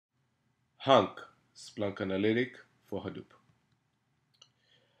Hunk, Splunk Analytic for Hadoop.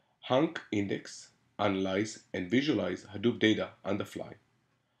 Hunk index, analyze, and visualize Hadoop data on the fly.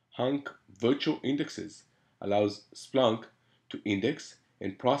 Hunk virtual indexes allows Splunk to index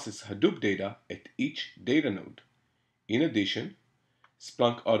and process Hadoop data at each data node. In addition,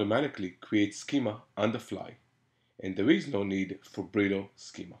 Splunk automatically creates schema on the fly, and there is no need for brittle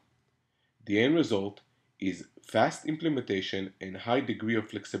schema. The end result is fast implementation and high degree of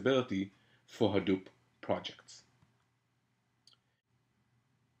flexibility for Hadoop projects.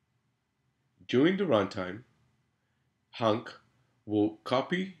 During the runtime, Hunk will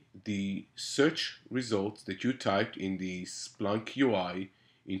copy the search results that you typed in the Splunk UI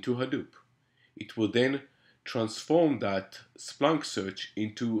into Hadoop. It will then transform that Splunk search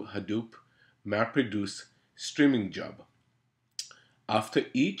into Hadoop MapReduce streaming job. After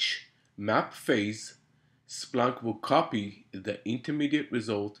each map phase, Splunk will copy the intermediate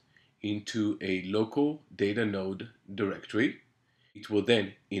result into a local data node directory. It will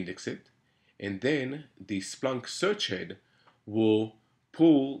then index it, and then the Splunk search head will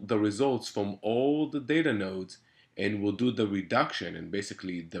pull the results from all the data nodes and will do the reduction, and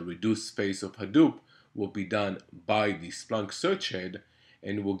basically the reduced phase of Hadoop will be done by the Splunk search head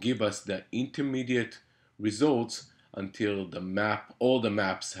and will give us the intermediate results until all the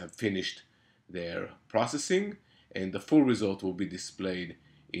maps have finished their processing, and the full result will be displayed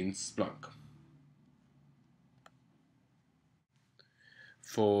in Splunk.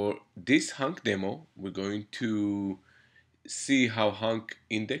 For this Hunk demo, we're going to see how Hunk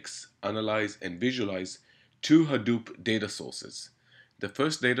index, analyze, and visualize two Hadoop data sources. The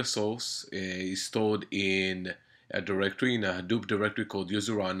first data source is stored in a directory, in a Hadoop directory called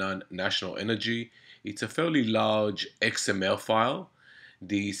user run national energy. It's a fairly large XML file.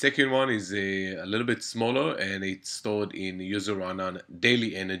 The second one is a little bit smaller, and it's stored in user run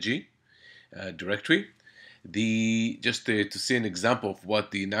daily energy directory. Just to see an example of what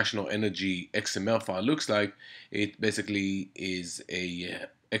the national energy XML file looks like, it basically is a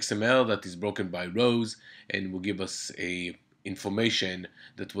XML that is broken by rows and will give us a information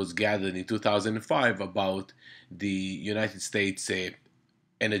that was gathered in 2005 about the United States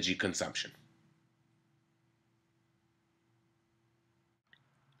energy consumption.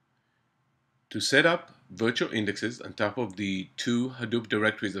 To set up virtual indexes on top of the two Hadoop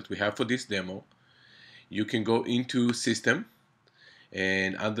directories that we have for this demo, you can go into System,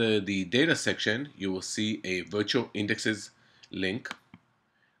 and under the Data section, you will see a Virtual Indexes link.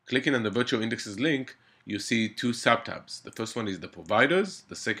 Clicking on the Virtual Indexes link, you see two subtabs. The first one is the providers,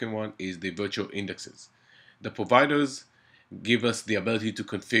 the second one is the virtual indexes. The providers give us the ability to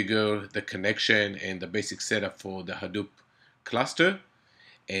configure the connection and the basic setup for the Hadoop cluster,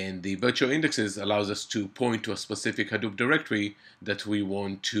 and the virtual indexes allows us to point to a specific Hadoop directory that we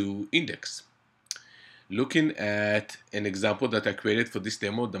want to index. Looking at an example that I created for this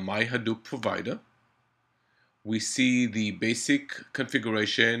demo, the My Hadoop provider, we see the basic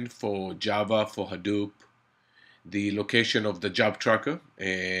configuration for Java for Hadoop, the location of the job tracker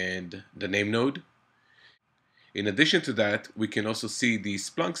and the name node. In addition to that, we can also see the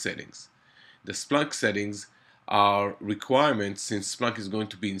Splunk settings. The Splunk settings are requirements since Splunk is going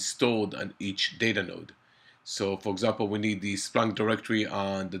to be installed on each data node. So for example, we need the Splunk directory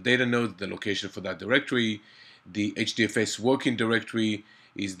on the data node, the location for that directory. The HDFS working directory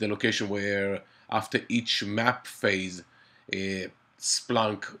is the location where after each map phase,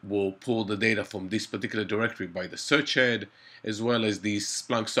 Splunk will pull the data from this particular directory by the search head, as well as the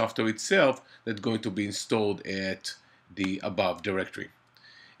Splunk software itself that's going to be installed at the above directory.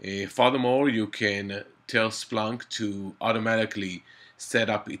 Furthermore, you can tell Splunk to automatically set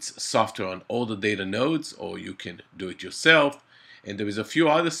up its software on all the data nodes, or you can do it yourself. And there is a few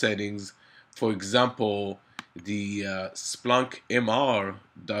other settings. For example, the Splunk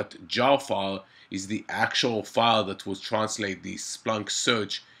mr.jar file is the actual file that will translate the Splunk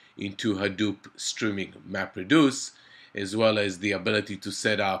search into Hadoop streaming MapReduce, as well as the ability to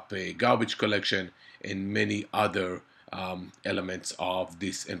set up a garbage collection and many other elements of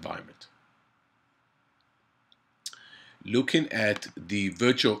this environment. Looking at the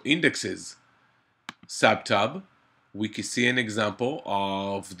virtual indexes subtab, we can see an example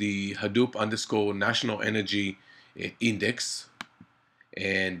of the Hadoop underscore national energy index.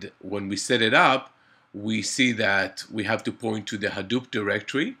 And when we set it up, we see that we have to point to the Hadoop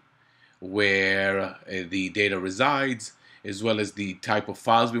directory where the data resides, as well as the type of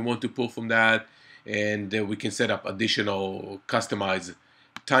files we want to pull from that. And we can set up additional customized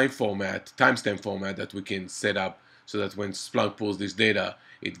timestamp format that we can set up so that when Splunk pulls this data,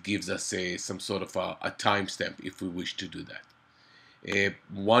 it gives us some sort of a timestamp if we wish to do that.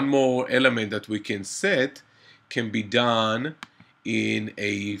 One more element that we can set can be done in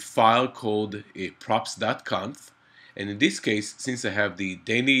a file called props.conf. And in this case, since I have the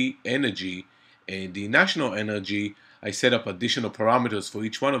daily energy and the national energy, I set up additional parameters for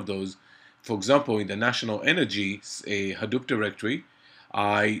each one of those. For example, in the national energy a Hadoop directory,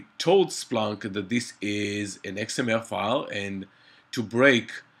 I told Splunk that this is an XML file and to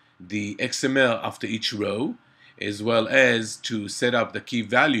break the XML after each row, as well as to set up the key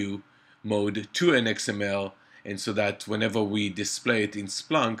value mode to an XML, and so that whenever we display it in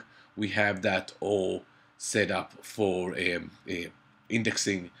Splunk, we have that all set up for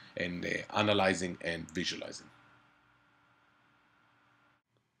indexing and analyzing and visualizing.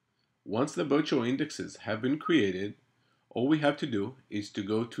 Once the virtual indexes have been created, all we have to do is to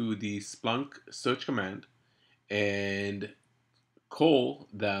go to the Splunk search command and call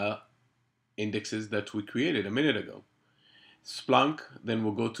the indexes that we created a minute ago. Splunk then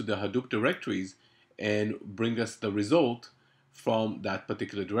will go to the Hadoop directories and bring us the result from that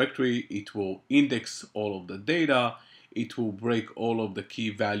particular directory. It will index all of the data, it will break all of the key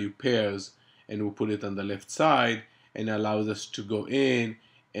value pairs, and will put it on the left side and allows us to go in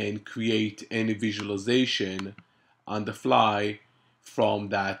and create any visualization on the fly from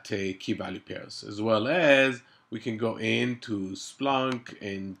that key value pairs, as well as we can go into Splunk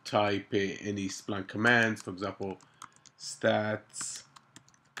and type any Splunk commands, for example, stats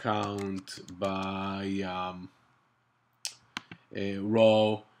count by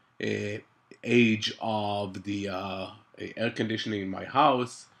row, age of the air conditioning in my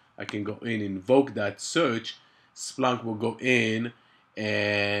house. I can go in and invoke that search. Splunk will go in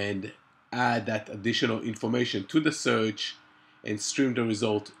and add that additional information to the search and stream the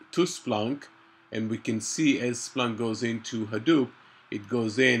result to Splunk. And we can see as Splunk goes into Hadoop, it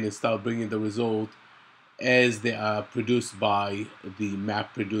goes in and start bringing the result as they are produced by the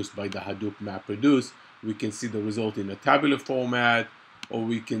map produced by the Hadoop map produce. We can see the result in a tabular format, or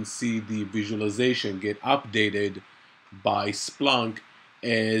we can see the visualization get updated by Splunk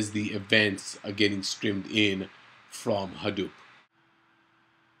as the events are getting streamed in from Hadoop.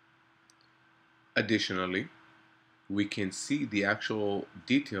 Additionally, we can see the actual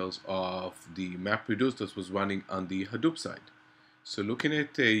details of the map reduce that was running on the Hadoop side. So looking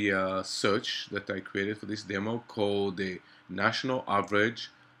at a search that I created for this demo called the national average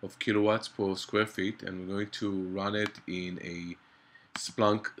of kilowatts per square feet, and we're going to run it in a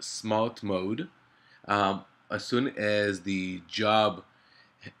Splunk smart mode. As soon as the job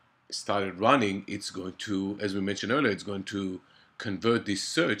started running, it's going to, as we mentioned earlier, it's going to convert this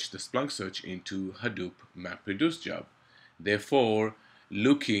search, the Splunk search, into Hadoop MapReduce job. Therefore,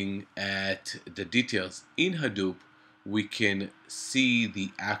 looking at the details in Hadoop, we can see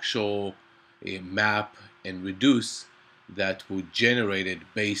the actual map and reduce that were generated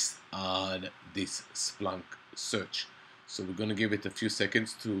based on this Splunk search. So we're going to give it a few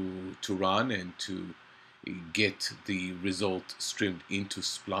seconds to run and to get the result streamed into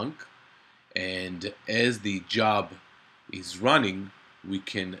Splunk. And as the job is running, we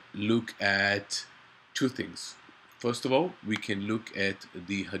can look at two things. First of all, we can look at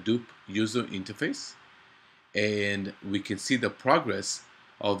the Hadoop user interface, and we can see the progress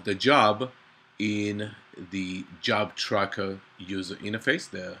of the job in the job tracker user interface,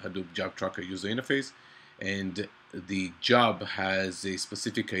 the Hadoop job tracker user interface. And the job has a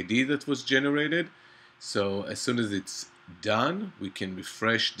specific ID that was generated. So as soon as it's done, we can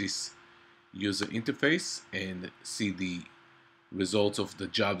refresh this user interface and see the results of the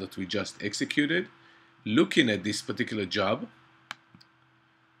job that we just executed. Looking at this particular job,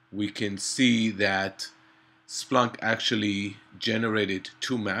 we can see that Splunk actually generated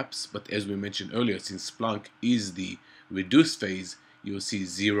two maps, but as we mentioned earlier, since Splunk is the reduce phase, you'll see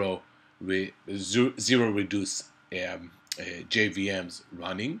zero reduce JVMs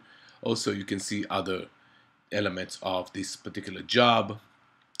running. Also, you can see other elements of this particular job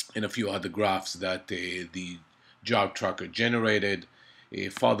and a few other graphs that the job tracker generated.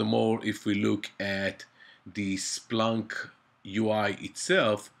 Furthermore, if we look at the Splunk UI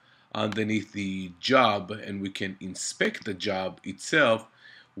itself, underneath the job, and we can inspect the job itself,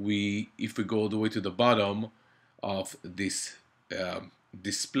 if we go all the way to the bottom of this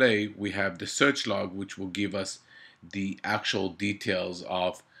display, we have the search log, which will give us the actual details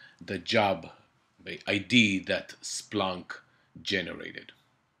of the job ID that Splunk generated.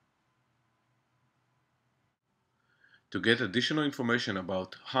 To get additional information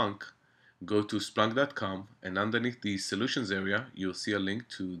about Hunk, go to splunk.com, and underneath the solutions area, you'll see a link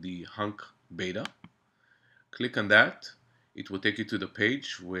to the Hunk beta. Click on that. It will take you to the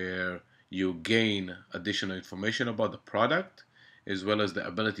page where you gain additional information about the product, as well as the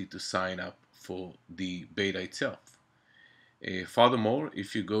ability to sign up for the beta itself. Furthermore,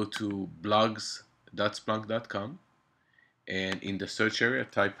 if you go to blogs.splunk.com and in the search area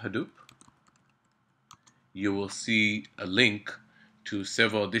type Hadoop, you will see a link to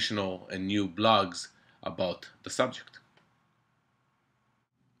several additional and new blogs about the subject.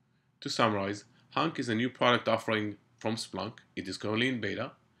 To summarize, Hunk is a new product offering from Splunk. It is currently in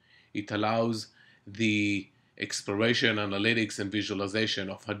beta. It allows the exploration, analytics, and visualization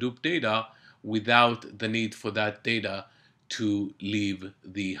of Hadoop data without the need for that data to leave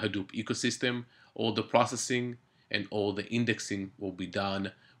the Hadoop ecosystem. All the processing and all the indexing will be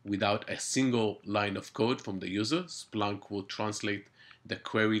done without a single line of code from the user. Splunk will translate the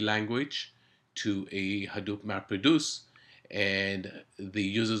query language to a Hadoop MapReduce, and the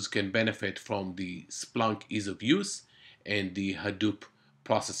users can benefit from the Splunk ease of use and the Hadoop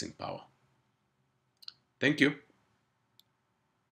processing power. Thank you.